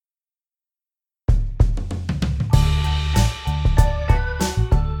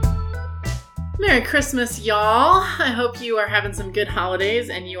Merry Christmas, y'all. I hope you are having some good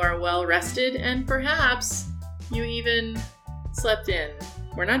holidays and you are well rested and perhaps you even slept in.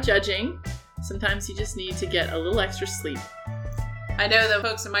 We're not judging. Sometimes you just need to get a little extra sleep. I know the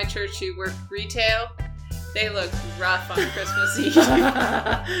folks in my church who work retail, they look rough on Christmas Eve.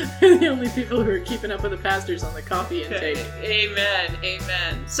 They're the only people who are keeping up with the pastors on the coffee intake.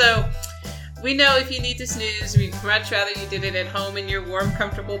 Amen. So, we know if you need to snooze, we'd much rather you did it at home in your warm,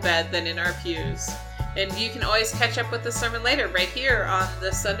 comfortable bed than in our pews. And you can always catch up with the sermon later, right here on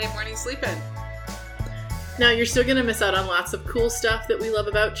the Sunday Morning Sleep-In. Now, you're still going to miss out on lots of cool stuff that we love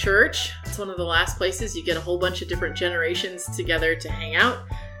about church. It's one of the last places you get a whole bunch of different generations together to hang out.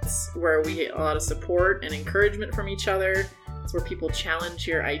 It's where we get a lot of support and encouragement from each other. It's where people challenge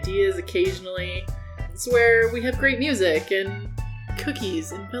your ideas occasionally. It's where we have great music and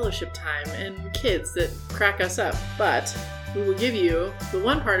cookies and fellowship time and kids that crack us up. But we will give you the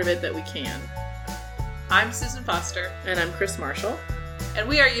one part of it that we can. I'm Susan Foster. And I'm Chris Marshall. And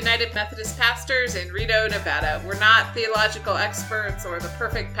we are United Methodist pastors in Reno, Nevada. We're not theological experts or the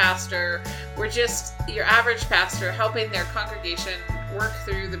perfect pastor. We're just your average pastor helping their congregation work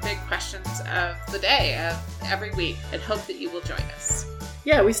through the big questions of the day, of every week, and hope that you will join us.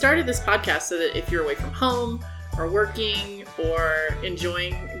 Yeah, we started this podcast so that if you're away from home or working or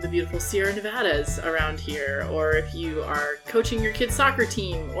enjoying the beautiful Sierra Nevadas around here, or if you are coaching your kid's soccer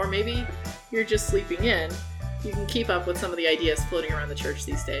team, or maybe you're just sleeping in, you can keep up with some of the ideas floating around the church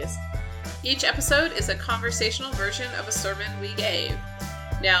these days. Each episode is a conversational version of a sermon we gave.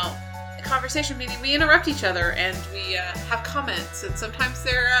 Now, a conversation meaning we interrupt each other and we have comments, and sometimes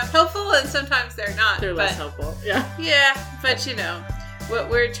they're helpful and sometimes they're not. They're less helpful, yeah. Yeah, but you know, what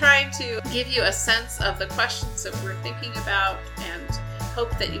we're trying to give you a sense of the questions that we're thinking about, and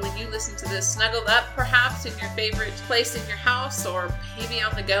hope that when you listen to this snuggled up perhaps in your favorite place in your house or maybe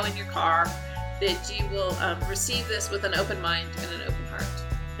on the go in your car, that you will receive this with an open mind and an open heart.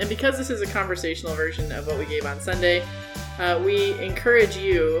 And because this is a conversational version of what we gave on Sunday, we encourage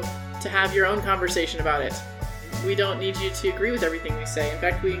you to have your own conversation about it. We don't need you to agree with everything we say. In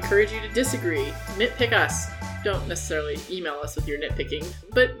fact, we encourage you to disagree. Nitpick us. Don't necessarily email us with your nitpicking,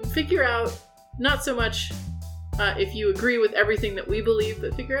 but figure out not so much if you agree with everything that we believe,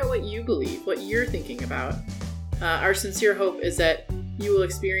 but figure out what you believe, what you're thinking about. Our sincere hope is that you will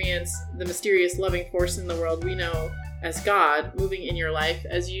experience the mysterious loving force in the world we know as God moving in your life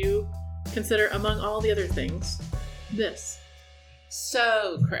as you consider, among all the other things, this.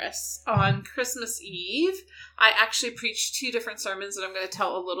 So, Chris, on Christmas Eve, I actually preached 2 different sermons, and I'm going to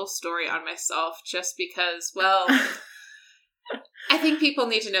tell a little story on myself just because, well, I think people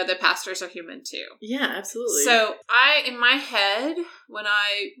need to know that pastors are human too. Yeah, absolutely. So in my head, when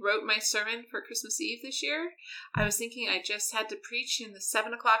I wrote my sermon for Christmas Eve this year, I was thinking I just had to preach in the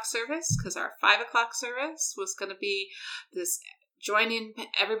 7 o'clock service because our 5 o'clock service was going to be this join in,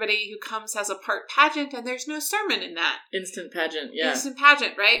 everybody who comes has a part pageant, and there's no sermon in that. Instant pageant, yeah. Instant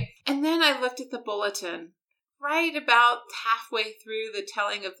pageant, right? And then I looked at the bulletin right about halfway through the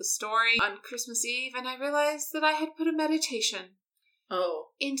telling of the story on Christmas Eve, and I realized that I had put a meditation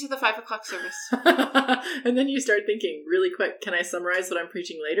into the 5 o'clock service. And then you start thinking really quick, can I summarize what I'm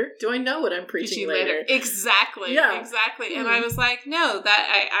preaching later? Do I know what I'm preaching later? Exactly. Yeah. Exactly. And I was like, no,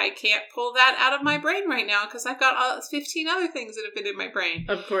 that I can't pull that out of my brain right now because I've got 15 other things that have been in my brain.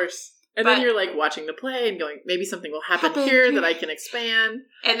 Of course. And then you're like watching the play and going, maybe something will happen here that I can expand.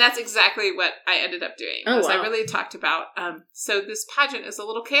 And that's exactly what I ended up doing. Oh, wow. I really talked about, so this pageant is a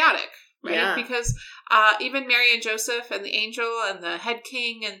little chaotic. Right? Yeah. Because even Mary and Joseph and the angel and the head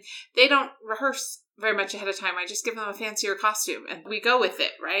king, and they don't rehearse very much ahead of time. I just give them a fancier costume and we go with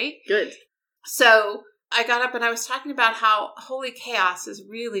it, right? Good. So I got up and I was talking about how holy chaos is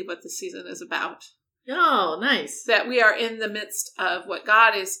really what the season is about. Oh, nice. That we are in the midst of what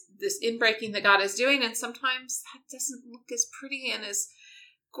God is, this inbreaking that God is doing, and sometimes that doesn't look as pretty and as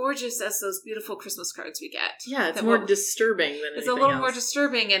gorgeous as those beautiful Christmas cards we get. Yeah, it's more disturbing than anything else. It's a little more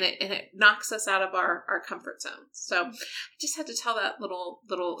disturbing, and it knocks us out of our comfort zone. So I just had to tell that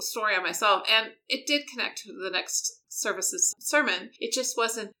little story on myself, and it did connect to the next service's sermon. It just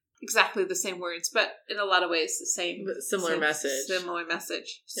wasn't exactly the same words, but in a lot of ways the same message. Similar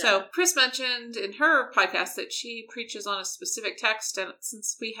message. Yeah. So Chris mentioned in her podcast that she preaches on a specific text, and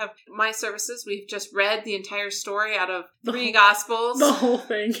since we have my services, we've just read the entire story out of 3 Gospels. The whole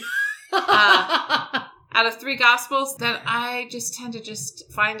thing. Out of 3 Gospels, then I just tend to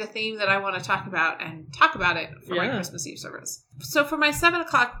just find a theme that I want to talk about and talk about it for my Christmas Eve service. So for my 7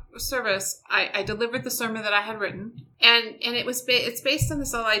 o'clock service, I delivered the sermon that I had written, and it's based on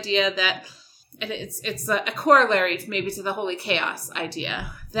this whole idea that and it's a corollary maybe to the holy chaos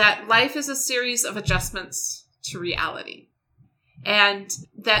idea, that life is a series of adjustments to reality. And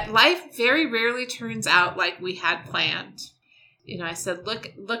that life very rarely turns out like we had planned. I said,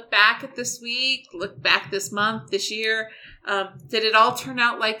 look back at this week, look back this month, this year. Did it all turn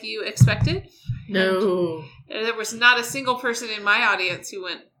out like you expected? No. And there was not a single person in my audience who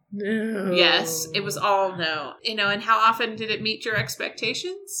went, no. Yes. It was all no. And how often did it meet your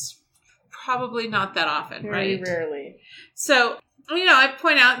expectations? Probably not that often, Very right? rarely. So, I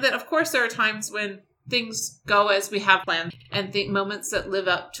point out that, of course, there are times when things go as we have planned and moments that live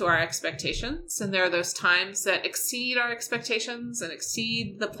up to our expectations. And there are those times that exceed our expectations and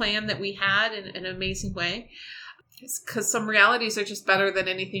exceed the plan that we had in an amazing way. Because some realities are just better than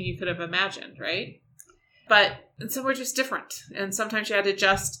anything you could have imagined, right? And some were just different. And sometimes you had to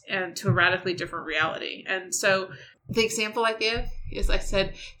adjust to a radically different reality. And so the example I give is I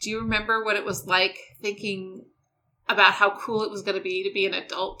said, do you remember what it was like thinking about how cool it was going to be an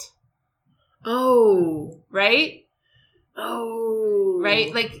adult? Oh. Right? Oh.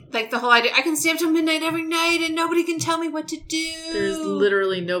 Right? Like the whole idea, I can stay up till midnight every night and nobody can tell me what to do. There's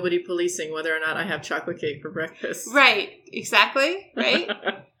literally nobody policing whether or not I have chocolate cake for breakfast. Right. Exactly. Right?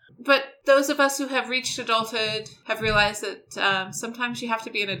 But those of us who have reached adulthood have realized that sometimes you have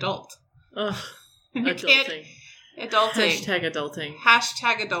to be an adult. Ugh. Adulting. Hashtag adulting.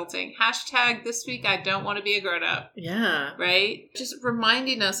 Hashtag adulting. Hashtag this week I don't want to be a grown-up. Yeah. Right? Just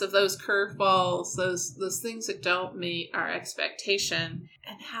reminding us of those curveballs, those things that don't meet our expectation,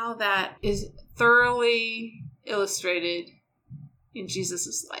 and how that is thoroughly illustrated in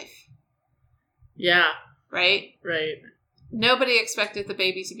Jesus' life. Yeah. Right? Right. Nobody expected the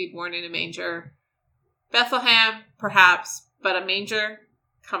baby to be born in a manger. Bethlehem, perhaps, but a manger?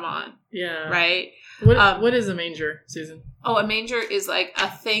 Come on. Yeah. Right? What is a manger, Susan? Oh, a manger is like a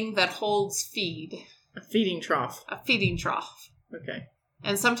thing that holds feed. A feeding trough. A feeding trough. Okay.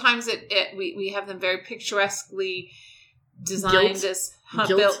 And sometimes we have them very picturesquely designed as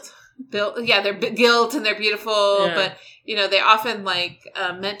built. Yeah, they're gilt and they're beautiful, Yeah. but they often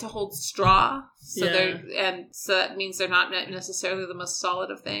meant to hold straw. So Yeah. so that means they're not necessarily the most solid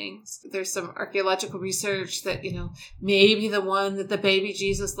of things. There's some archaeological research that maybe the one that the baby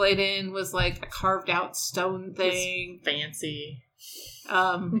Jesus laid in was like a carved out stone thing, It's fancy,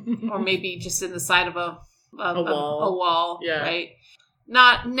 or maybe just in the side of a wall. A wall, Yeah. right?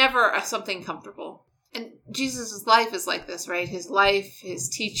 Never something comfortable. And Jesus' life is like this, right? His life, his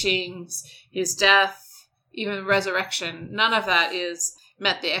teachings, his death, even resurrection, none of that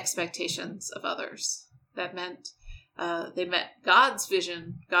met the expectations of others. That meant they met God's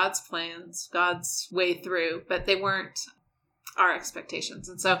vision, God's plans, God's way through, but they weren't our expectations.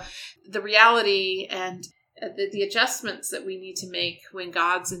 And so the reality and the adjustments that we need to make when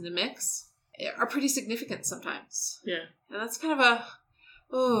God's in the mix are pretty significant sometimes. Yeah. And that's kind of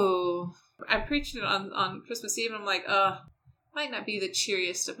I preached it on Christmas Eve, and I'm like, might not be the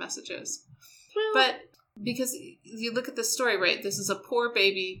cheeriest of messages. Well, But because you look at the story, right? This is a poor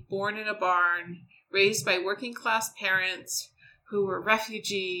baby born in a barn, raised by working class parents who were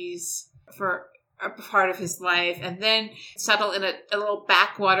refugees for a part of his life, and then settle in a little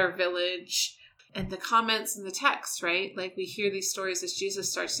backwater village. And the comments in the text, right? Like we hear these stories as Jesus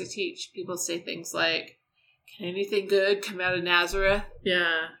starts to teach. People say things like, "Can anything good come out of Nazareth?"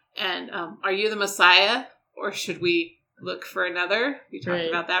 Yeah. And are you the Messiah, or should we look for another? We talked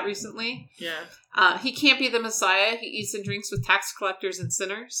about that recently. Yeah. He can't be the Messiah. He eats and drinks with tax collectors and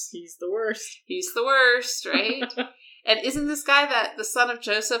sinners. He's the worst. He's the worst, right? And isn't this guy the son of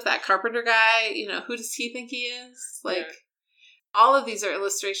Joseph, that carpenter guy? Who does he think he is? All of these are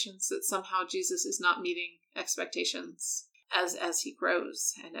illustrations that somehow Jesus is not meeting expectations as he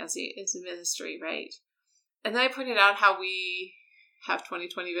grows and as he is in ministry, right? And then I pointed out how we have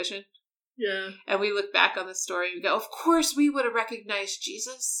 20/20 vision. Yeah. And we look back on the story and we go, of course we would have recognized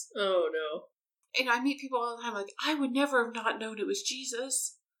Jesus. Oh, no. I meet people all the time like, I would never have not known it was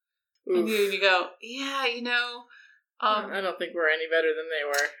Jesus. Oof. And you go, yeah, I don't think we're any better than they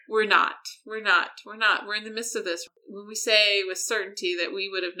were. We're not. We're in the midst of this. When we say with certainty that we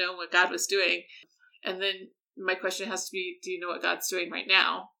would have known what God was doing, and then my question has to be, do you know what God's doing right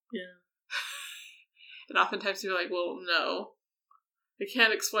now? Yeah. And oftentimes people are like, well, no. I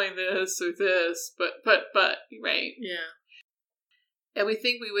can't explain this or this, but, right? Yeah. And we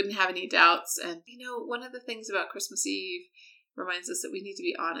think we wouldn't have any doubts. And, one of the things about Christmas Eve reminds us that we need to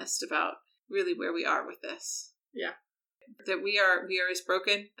be honest about really where we are with this. Yeah. That we are as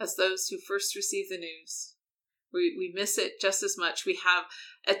broken as those who first receive the news. We miss it just as much. We have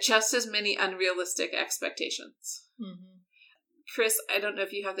just as many unrealistic expectations. Mm-hmm. Chris, I don't know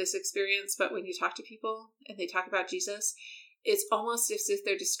if you have this experience, but when you talk to people and they talk about Jesus, it's almost as if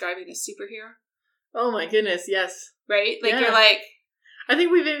they're describing a superhero. Oh my goodness, yes. Right? Like, Yeah. you're like... I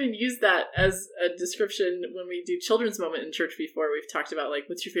think we've even used that as a description when we do children's moment in church before. We've talked about, like,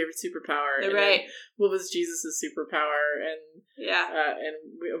 what's your favorite superpower? And right. what was Jesus' superpower? And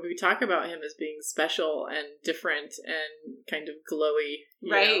and we talk about him as being special and different and kind of glowy.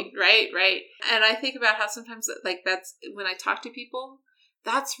 Right. And I think about how sometimes, like, that's when I talk to people,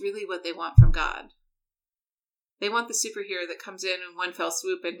 that's really what they want from God. They want the superhero that comes in one fell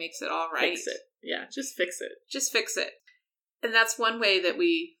swoop and makes it all right. Fix it. Yeah, just fix it. Just fix it. And that's one way that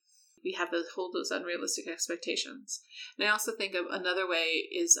we have to hold those unrealistic expectations. And I also think of another way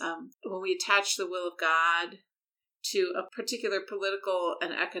is when we attach the will of God to a particular political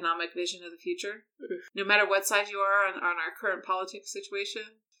and economic vision of the future, no matter what side you are on our current politics situation,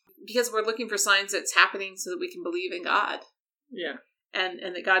 because we're looking for signs that it's happening so that we can believe in God. Yeah. And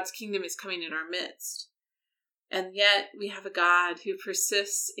that God's kingdom is coming in our midst. And yet we have a God who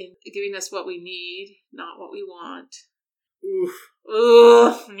persists in giving us what we need, not what we want.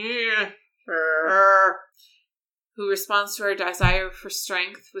 Oof. Yeah. Who responds to our desire for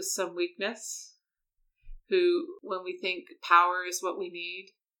strength with some weakness. Who, when we think power is what we need,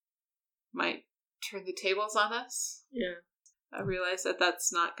 might turn the tables on us. Yeah. I realize that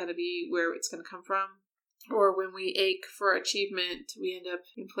that's not going to be where it's going to come from. Or when we ache for achievement, we end up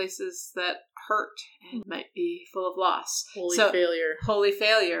in places that hurt and might be full of loss. Holy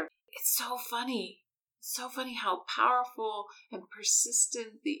failure. It's so funny. It's so funny how powerful and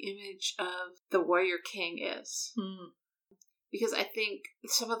persistent the image of the warrior king is. Because I think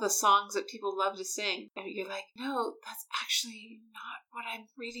some of the songs that people love to sing, you're like, no, that's actually not what I'm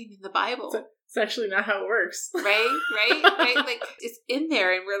reading in the Bible. It's actually not how it works. Right? Like, it's in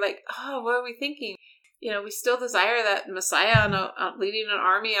there, and we're like, oh, what are we thinking? You know, we still desire that Messiah leading an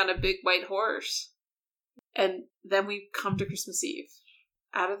army on a big white horse. And then we come to Christmas Eve.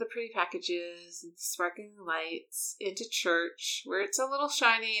 Out of the pretty packages and sparkling lights into church, where it's a little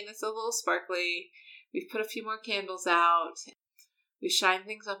shiny and it's a little sparkly. We've put a few more candles out. We shine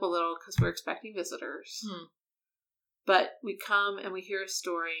things up a little because we're expecting visitors. But we come and we hear a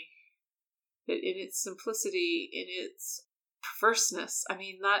story that in its simplicity, in its perverseness, I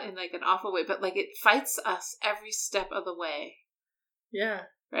mean, not in like an awful way, but like it fights us every step of the way. Yeah.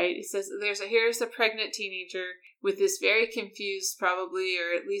 Right? It says here's a pregnant teenager with this very confused, probably,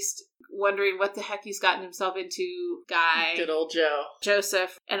 or at least wondering what the heck he's gotten himself into guy. Good old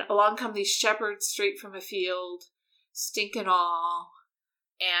Joseph. And along come these shepherds straight from a field, stinking all,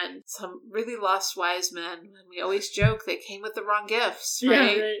 and some really lost wise men. And we always joke they came with the wrong gifts,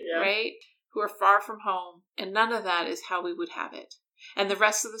 right? Right? Who are far from home. And none of that is how we would have it. And the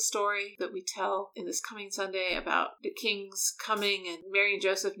rest of the story that we tell in this coming Sunday about the kings coming and Mary and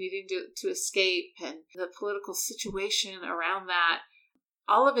Joseph needing to escape and the political situation around that,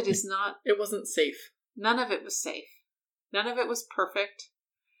 all of it is not... It wasn't safe. None of it was safe. None of it was perfect.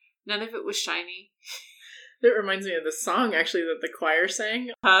 None of it was shiny. It reminds me of the song, actually, that the choir sang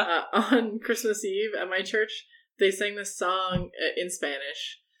on Christmas Eve at my church. They sang this song in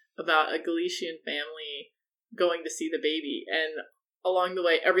Spanish about a Galician family going to see the baby, and along the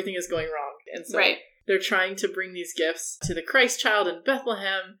way, everything is going wrong. And so they're trying to bring these gifts to the Christ child in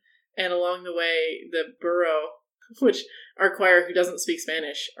Bethlehem, and along the way, the burro, which our choir, who doesn't speak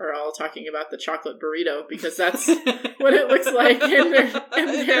Spanish, are all talking about the chocolate burrito, because that's what it looks like in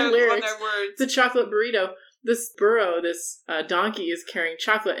their lyrics. On their words. The chocolate burrito. This burro, this donkey, is carrying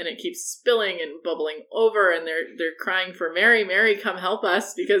chocolate, and it keeps spilling and bubbling over, and they're crying for Mary, Mary, come help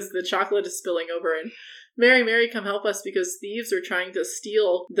us, because the chocolate is spilling over, and Mary, Mary, come help us, because thieves are trying to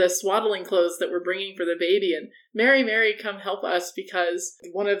steal the swaddling clothes that we're bringing for the baby, and Mary, Mary, come help us, because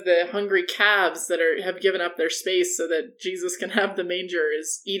one of the hungry calves that have given up their space so that Jesus can have the manger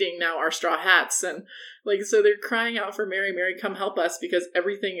is eating now our straw hats, and so they're crying out for Mary, Mary, come help us, because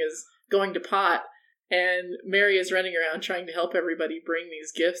everything is going to pot. And Mary is running around trying to help everybody bring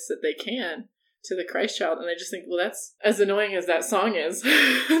these gifts that they can to the Christ child. And I just think, well, that's, as annoying as that song is,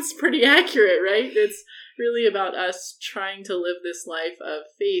 it's pretty accurate, right? It's really about us trying to live this life of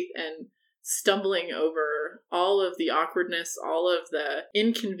faith and stumbling over all of the awkwardness, all of the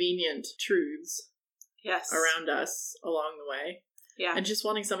inconvenient truths around us along the way. Yeah. And just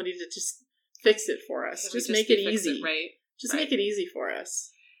wanting somebody to just fix it for us. Just make it easy. Just make it easy for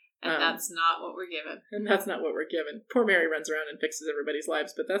us. And that's not what we're given. And that's not what we're given. Poor Mary runs around and fixes everybody's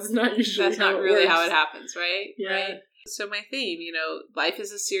lives, but that's not usually that's not how it really works. how it happens, right? Yeah. Right? So my theme, life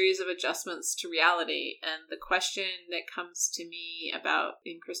is a series of adjustments to reality. And the question that comes to me about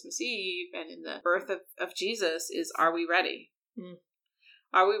in Christmas Eve and in the birth of Jesus is, are we ready?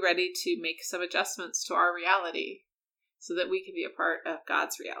 Are we ready to make some adjustments to our reality so that we can be a part of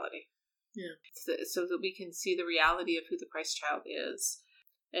God's reality? Yeah. So that we can see the reality of who the Christ child is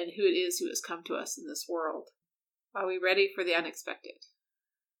and who it is who has come to us in this world. Are we ready for the unexpected?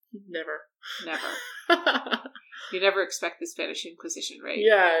 Never. You never expect the Spanish Inquisition, right?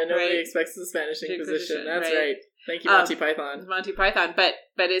 Yeah, nobody expects the Spanish Inquisition. That's right. Thank you, Monty Python. Monty Python. But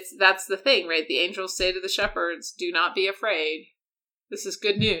that's the thing, right? The angels say to the shepherds, do not be afraid. This is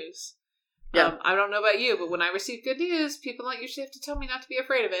good news. Yeah. I don't know about you, but when I receive good news, people don't usually have to tell me not to be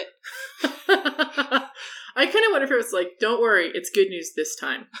afraid of it. I kind of wonder if it was like, don't worry, it's good news this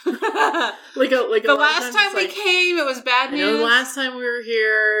time. The last time we came, it was bad news. The last time we were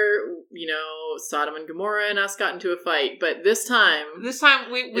here, Sodom and Gomorrah and us got into a fight, but this time we it's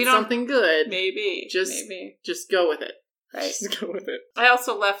don't something good. Maybe just go with it. Right. Just go with it. I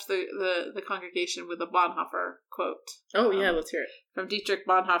also left the congregation with a Bonhoeffer quote. Oh yeah, let's hear it from Dietrich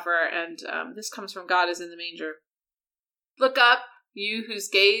Bonhoeffer, and this comes from God is in the Manger. Look up, you whose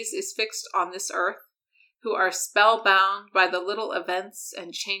gaze is fixed on this earth, who are spellbound by the little events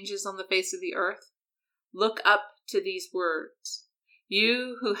and changes on the face of the earth. Look up to these words.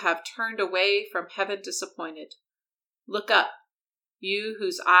 You who have turned away from heaven disappointed. Look up, you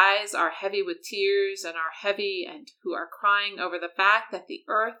whose eyes are heavy with tears and are heavy and who are crying over the fact that the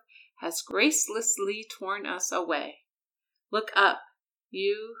earth has gracelessly torn us away. Look up,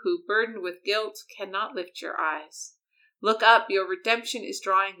 you who burdened with guilt cannot lift your eyes. Look up, your redemption is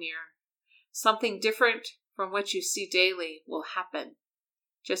drawing near. Something different from what you see daily will happen.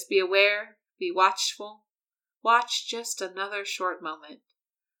 Just be aware, be watchful. Watch just another short moment.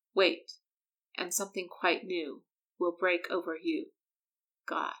 Wait, and something quite new will break over you.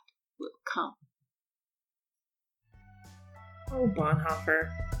 God will come. Oh,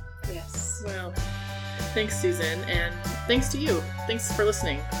 Bonhoeffer. Yes. Well, thanks, Susan, and thanks to you. Thanks for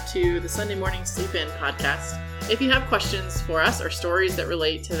listening to the Sunday Morning Sleep In podcast. If you have questions for us or stories that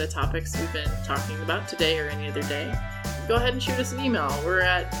relate to the topics we've been talking about today or any other day, go ahead and shoot us an email. We're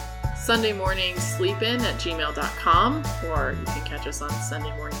at sundaymorningsleepin@gmail.com, or you can catch us on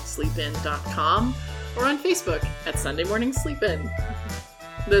sundaymorningsleepin.com or on Facebook at Sunday Morning Sleep In.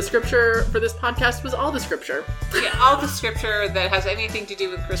 The scripture for this podcast was all the scripture. Yeah, all the scripture that has anything to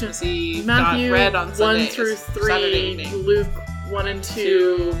do with Christmas Eve. Matthew read on Sunday, 1 through 3, Luke 1 and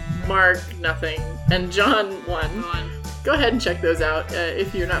 2, Mark nothing, and John 1. Go ahead and check those out.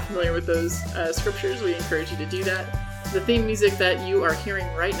 If you're not familiar with those scriptures, we encourage you to do that. The theme music that you are hearing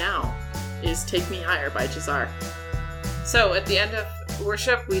right now is Take Me Higher by Jazar. So at the end of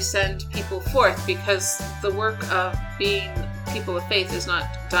worship, we send people forth because the work of being people of faith is not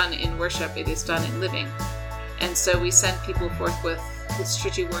done in worship, it is done in living. And so we send people forth with this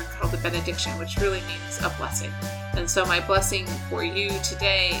tricky word called the benediction, which really means a blessing. And so my blessing for you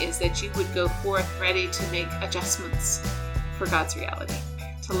today is that you would go forth ready to make adjustments for God's reality,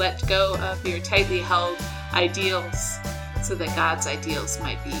 to let go of your tightly held ideals so that God's ideals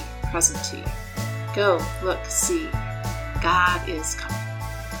might be present to you. Go, look, see. God is coming.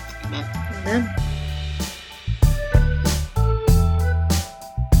 Amen. Amen.